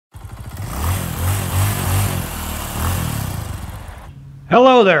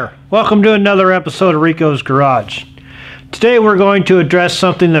Hello there, welcome to another episode of Rico's Garage. Today we're going to address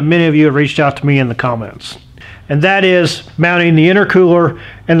something that many of you have reached out to me in the comments, and that is mounting the intercooler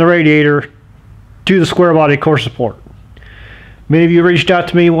and the radiator to the square body core support. Many of you reached out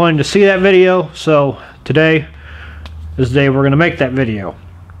to me wanting to see that video, so today is the day we're going to make that video.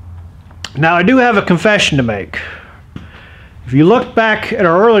 Now I do have a confession to make. If you look back at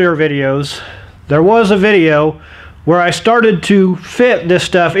our earlier videos, there was a video where I started to fit this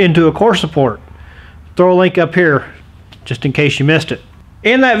stuff into a core support. Throw a link up here just in case you missed it.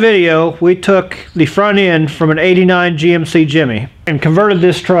 In that video we took the front end from an 89 GMC Chevy and converted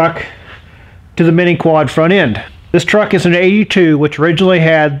this truck to the mini quad front end. This truck is an 82, which originally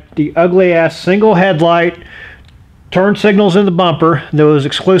had the ugly ass single headlight, turn signals in the bumper that was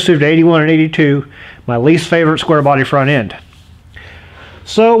exclusive to 81 and 82, my least favorite square body front end.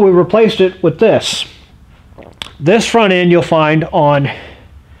 So we replaced it with this. This front end you'll find on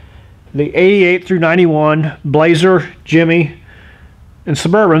the 88 through 91 Blazer, Jimmy, and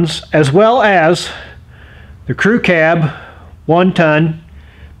Suburbans, as well as the crew cab 1-ton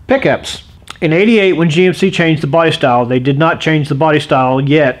pickups. In 88, when GMC changed the body style, they did not change the body style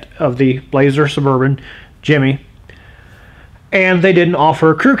yet of the Blazer, Suburban, Jimmy, and they didn't offer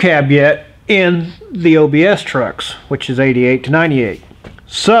a crew cab yet in the OBS trucks, which is 88 to 98.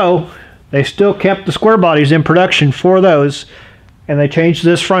 So they still kept the square bodies in production for those, and they changed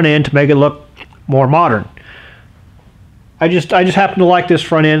this front end to make it look more modern. I just happen to like this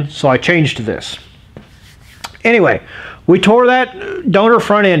front end, so I changed to this. Anyway, we tore that donor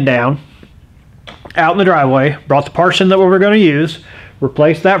front end down out in the driveway, brought the parts in that we were going to use,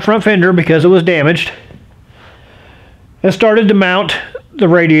 replaced that front fender because it was damaged, and started to mount the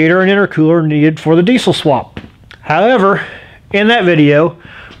radiator and intercooler needed for the diesel swap. However, in that video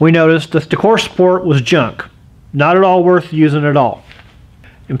we noticed that the core support was junk, not at all worth using at all.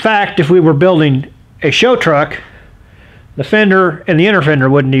 In fact, if we were building a show truck, the fender and the inner fender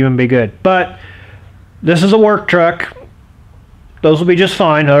wouldn't even be good. But this is a work truck. Those will be just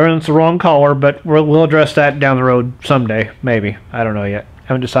fine, other than it's the wrong color, but we'll address that down the road someday, maybe. I don't know yet,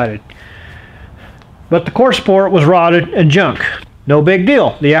 haven't decided. But the core support was rotted and junk. No big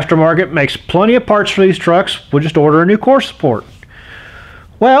deal, the aftermarket makes plenty of parts for these trucks. We'll just order a new core support.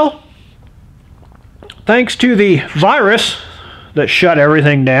 Well, thanks to the virus that shut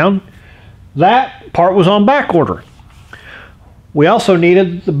everything down, that part was on back order. We also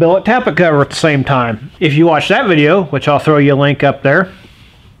needed the billet tappet cover at the same time. If you watch that video, which I'll throw you a link up there,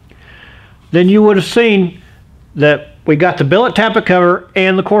 then you would have seen that we got the billet tappet cover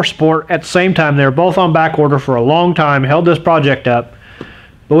and the core support at the same time. They were both on back order for a long time, held this project up,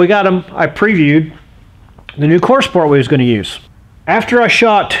 but we got them. I previewed the new core support we was going to use. After I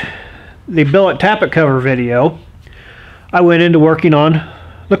shot the billet tappet cover video, I went into working on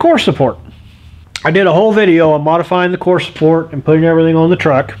the core support. I did a whole video on modifying the core support and putting everything on the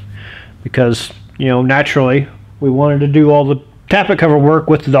truck because, you know, naturally we wanted to do all the tappet cover work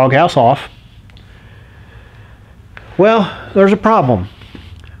with the doghouse off. Well, there's a problem.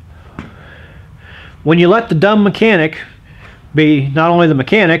 When you let the dumb mechanic be not only the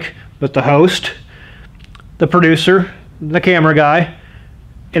mechanic, but the host, the producer, the camera guy,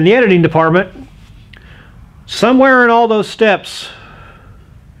 and the editing department, somewhere in all those steps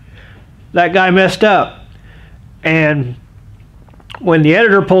that guy messed up. And when the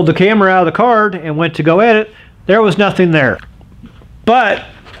editor pulled the camera out of the card and went to go edit, there was nothing there. But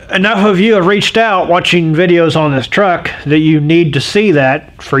enough of you have reached out watching videos on this truck that you need to see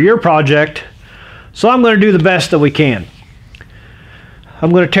that for your project, so I'm going to do the best that we can. I'm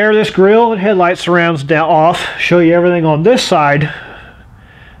going to tear this grille and headlight surrounds down off, show you everything on this side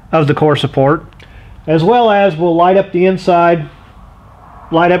of the core support, as well as we'll light up the inside,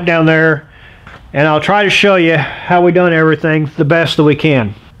 light up down there, and I'll try to show you how we done everything the best that we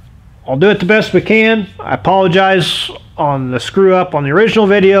can. I'll do it the best we can. I apologize on the screw up on the original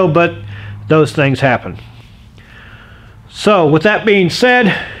video, but those things happen. So with that being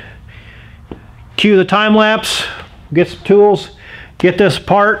said, cue the time lapse, get some tools, get this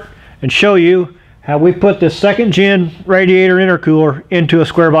apart, and show you how we put this second gen radiator intercooler into a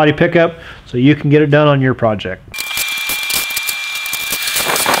square body pickup so you can get it done on your project.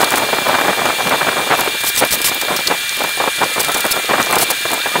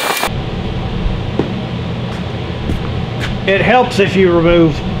 It helps if you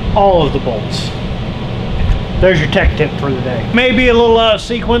remove all of the bolts. There's your tech tip for the day. Maybe a little out of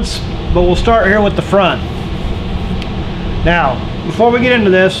sequence, but we'll start here with the front. Now, before we get into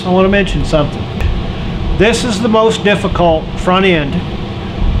this, I want to mention something. This is the most difficult front end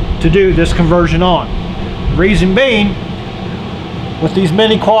to do this conversion on. The reason being, with these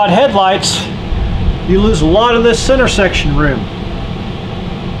mini quad headlights, you lose a lot of this center section room.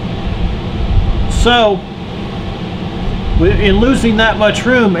 So, in losing that much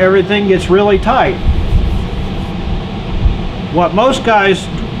room, everything gets really tight. What most guys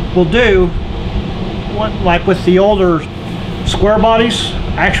will do, like with the older square bodies,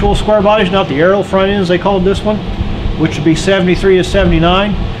 actual square bodies, not the aerial front ends they called this one, which would be 73 to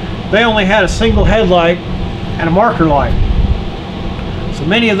 79, they only had a single headlight and a marker light. So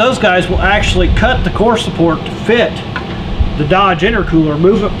many of those guys will actually cut the core support to fit the Dodge intercooler,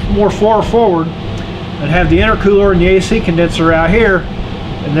 move it more forward, and have the intercooler and the AC condenser out here,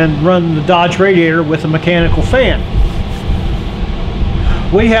 and then run the Dodge radiator with a mechanical fan.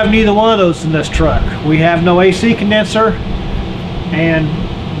 We have neither one of those in this truck. We have no AC condenser, and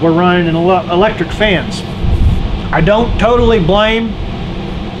we're running electric fans. I don't totally blame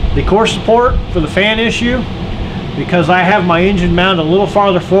the core support for the fan issue, because I have my engine mounted a little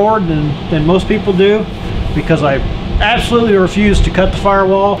farther forward than most people do, because I absolutely refuse to cut the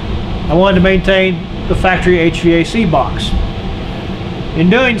firewall. I wanted to maintain the factory HVAC box. In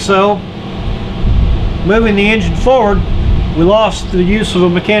doing so, moving the engine forward, we lost the use of a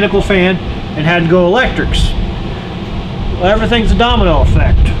mechanical fan and had to go electrics. Well, everything's a domino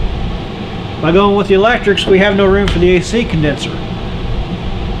effect. By going with the electrics, we have no room for the AC condenser.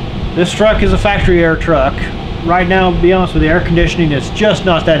 This truck is a factory air truck. Right now, to be honest with you, air conditioning is just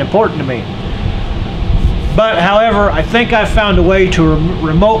not that important to me. But however, I think I've found a way to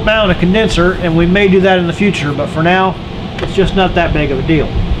remote mount a condenser, and we may do that in the future, but for now, it's just not that big of a deal.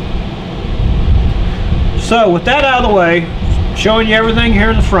 So with that out of the way, showing you everything here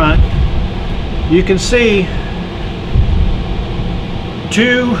in the front, you can see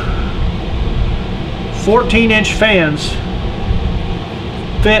two 14-inch fans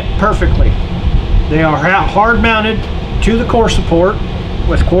fit perfectly. They are hard mounted to the core support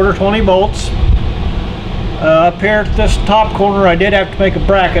with 1/4 bolts. Up here at this top corner, I did have to make a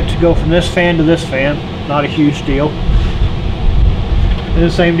bracket to go from this fan to this fan. Not a huge deal. And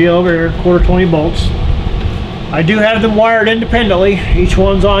the same deal over here, 1/4 bolts. I do have them wired independently. Each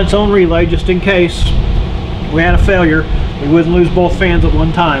one's on its own relay, just in case we had a failure. We wouldn't lose both fans at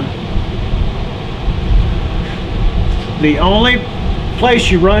one time. The only place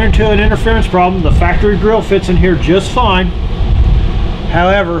you run into an interference problem, the factory grill fits in here just fine.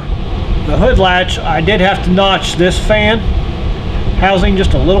 However, the hood latch, I did have to notch this fan housing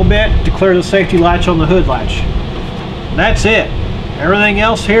just a little bit to clear the safety latch on the hood latch. That's it. Everything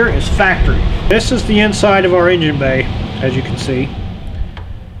else here is factory. This is the inside of our engine bay, as you can see.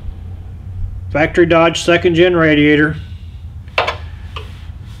 Factory Dodge 2nd gen radiator.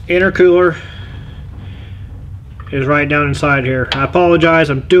 Intercooler is right down inside here. I apologize,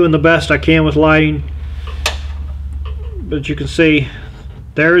 I'm doing the best I can with lighting, but you can see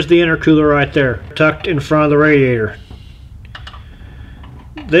there's the intercooler right there, tucked in front of the radiator.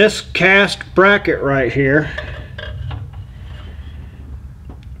 This cast bracket right here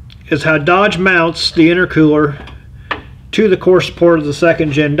is how Dodge mounts the intercooler to the core support of the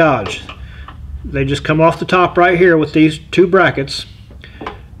 2nd gen Dodge. They just come off the top right here with these two brackets,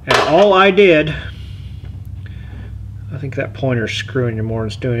 and all I did, I think that pointer's screwing you more than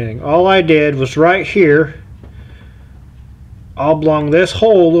it's doing anything. All I did was right here, oblong this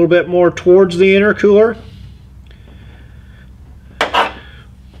hole a little bit more towards the intercooler.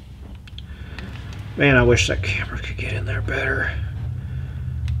 Man, I wish that camera could get in there better.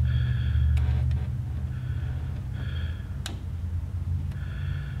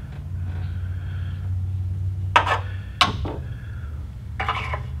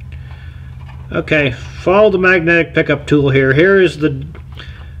 Okay, follow the magnetic pickup tool here. Here is the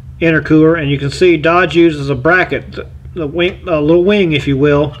intercooler, and you can see Dodge uses a bracket, a little wing, if you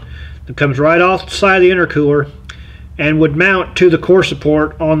will, that comes right off the side of the intercooler and would mount to the core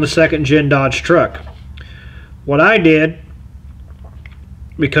support on the 2nd gen Dodge truck. What I did,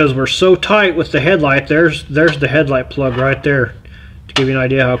 because we're so tight with the headlight, there's the headlight plug right there to give you an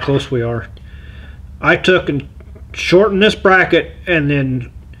idea how close we are. I took and shortened this bracket and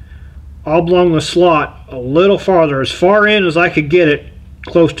then oblong the slot a little farther, as far in as I could get it,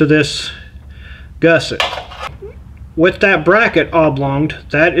 close to this gusset. With that bracket oblonged,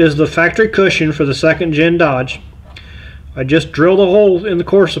 that is the factory cushion for the 2nd gen Dodge. I just drilled a hole in the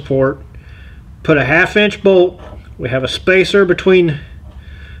core support, put a 1/2 inch bolt. We have a spacer between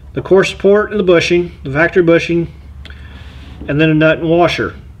the core support and the bushing, the factory bushing, and then a nut and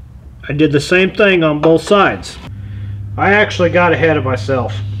washer. I did the same thing on both sides. I actually got ahead of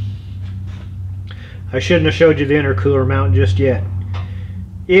myself. I shouldn't have showed you the intercooler mount just yet.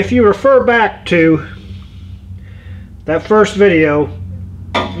 If you refer back to that first video,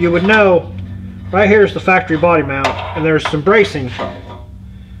 you would know right here is the factory body mount, and there's some bracing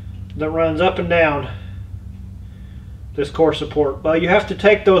that runs up and down this core support. But you have to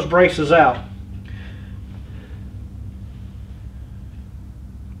take those braces out.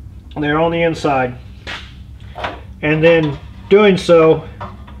 They're on the inside, and then doing so,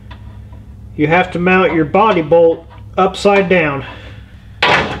 you have to mount your body bolt upside down.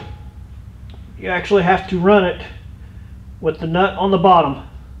 You actually have to run it with the nut on the bottom.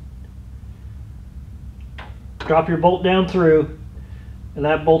 Drop your bolt down through, and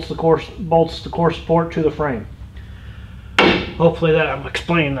that bolts the core support to the frame. Hopefully that I'm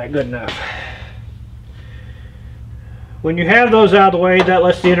explaining that good enough. When you have those out of the way, that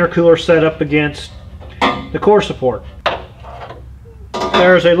lets the intercooler set up against the core support.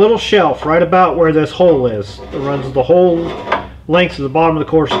 There's a little shelf right about where this hole is. It runs the whole length of the bottom of the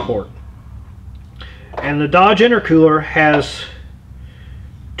core support. And the Dodge intercooler has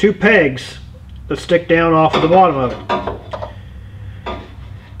two pegs that stick down off of the bottom of it.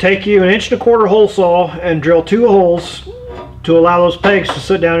 Take you 1.25 inch hole saw and drill 2 holes to allow those pegs to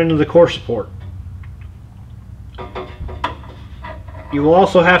sit down into the core support. You will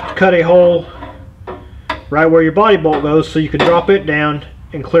also have to cut a hole right where your body bolt goes so you can drop it down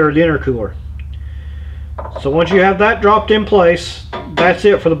and clear the intercooler. So once you have that dropped in place, that's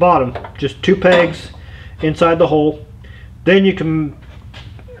it for the bottom. Just 2 pegs inside the hole. Then you can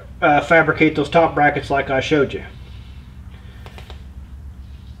fabricate those top brackets like I showed you.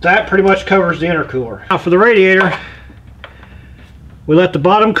 That pretty much covers the intercooler. Now for the radiator, we let the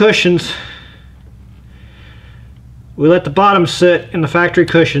bottom cushions, sit in the factory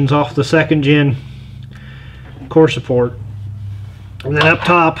cushions off the 2nd gen core support. And then up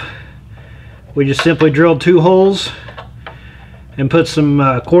top, we just simply drilled 2 holes and put some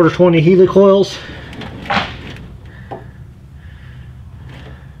 1/4-20 Healy coils.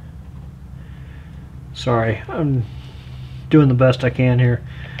 Sorry, I'm doing the best I can here.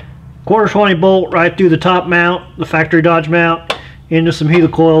 1/4-20 bolt right through the top mount, the factory Dodge mount, into some Healy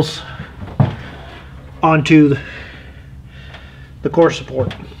coils onto the core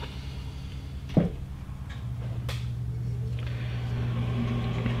support.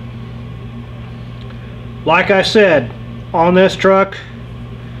 Like I said, on this truck,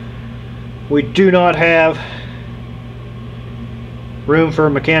 we do not have room for a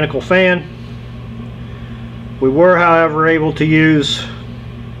mechanical fan. We were, however, able to use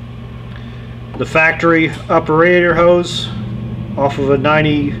the factory upper radiator hose off of a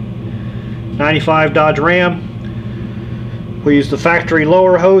 95 Dodge Ram. We used the factory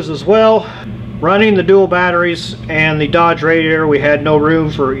lower hose as well. Running the dual batteries and the Dodge radiator, we had no room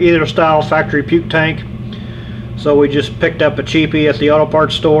for either style factory puke tank. So we just picked up a cheapie at the auto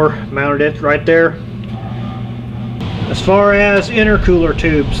parts store, mounted it right there. As far as intercooler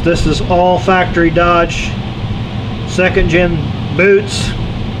tubes, this is all factory Dodge 2nd gen boots,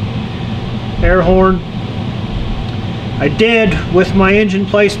 air horn. I did, with my engine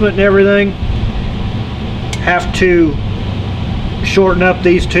placement and everything, have to shorten up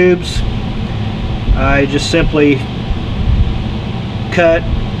these tubes. I just simply cut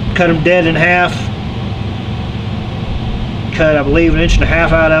them dead in half. Cut, I believe, 1.5 inches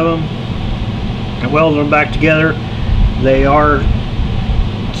out of them and welded them back together. They are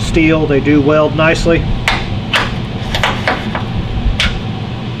steel, they do weld nicely.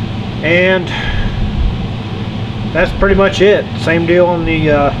 And that's pretty much it. Same deal on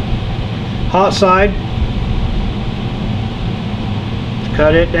the hot side.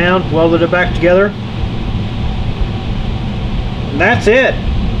 Cut it down, welded it back together, and that's it.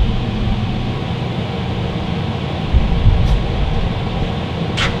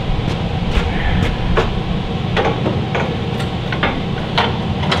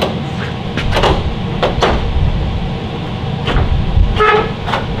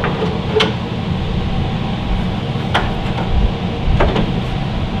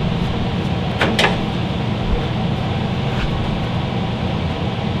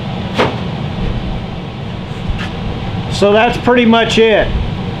 So that's pretty much it.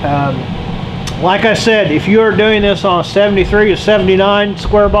 Like I said, if you are doing this on a 73 to 79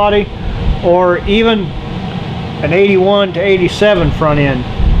 square body, or even an 81 to 87 front end,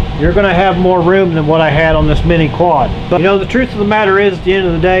 you're going to have more room than what I had on this mini quad. But you know, the truth of the matter is, at the end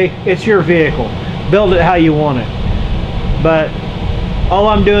of the day, it's your vehicle. Build it how you want it. But all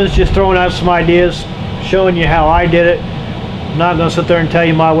I'm doing is just throwing out some ideas, showing you how I did it. I'm not going to sit there and tell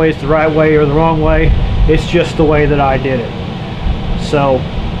you my way is the right way or the wrong way. It's just the way that I did it. So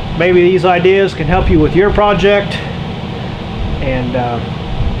maybe these ideas can help you with your project, and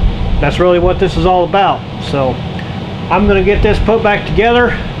that's really what this is all about. So I'm going to get this put back together.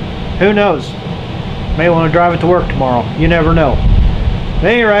 Who knows? May want to drive it to work tomorrow. You never know. At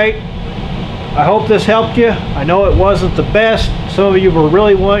any rate, I hope this helped you. I know it wasn't the best. Some of you were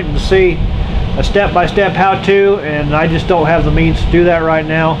really wanting to see a step-by-step how-to, and I just don't have the means to do that right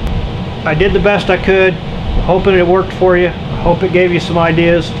now. I did the best I could. I'm hoping it worked for you. I hope it gave you some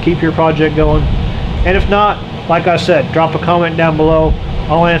ideas to keep your project going. And if not, like I said, drop a comment down below.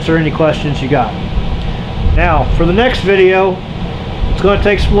 I'll answer any questions you got. Now, for the next video, it's going to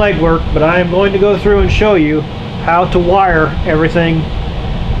take some legwork, but I am going to go through and show you how to wire everything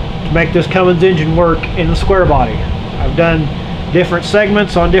to make this Cummins engine work in the square body. I've done different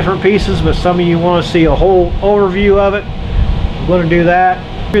segments on different pieces, but some of you want to see a whole overview of it. I'm going to do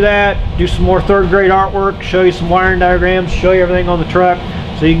that. Do some more third grade artwork, show you some wiring diagrams, show you everything on the truck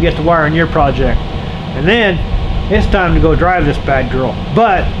so you can get to wiring your project. And then it's time to go drive this bad girl.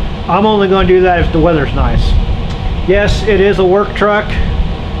 But I'm only going to do that if the weather's nice. Yes, it is a work truck.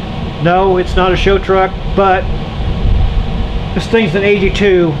 No, it's not a show truck, but this thing's an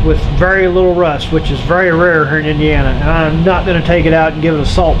 82 with very little rust, which is very rare here in Indiana. And I'm not going to take it out and give it a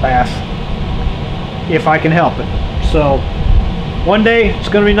salt bath if I can help it. So one day it's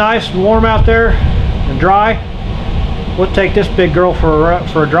going to be nice and warm out there and dry. We'll take this big girl for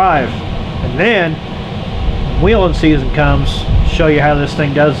a drive. And then when wheeling season comes, show you how this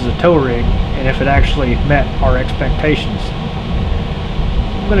thing does as a tow rig and if it actually met our expectations.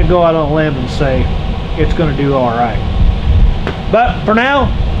 I'm going to go out on a limb and say it's going to do all right. But for now,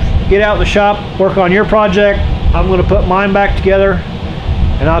 get out in the shop, work on your project. I'm going to put mine back together,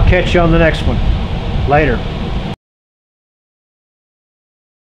 and I'll catch you on the next one. Later.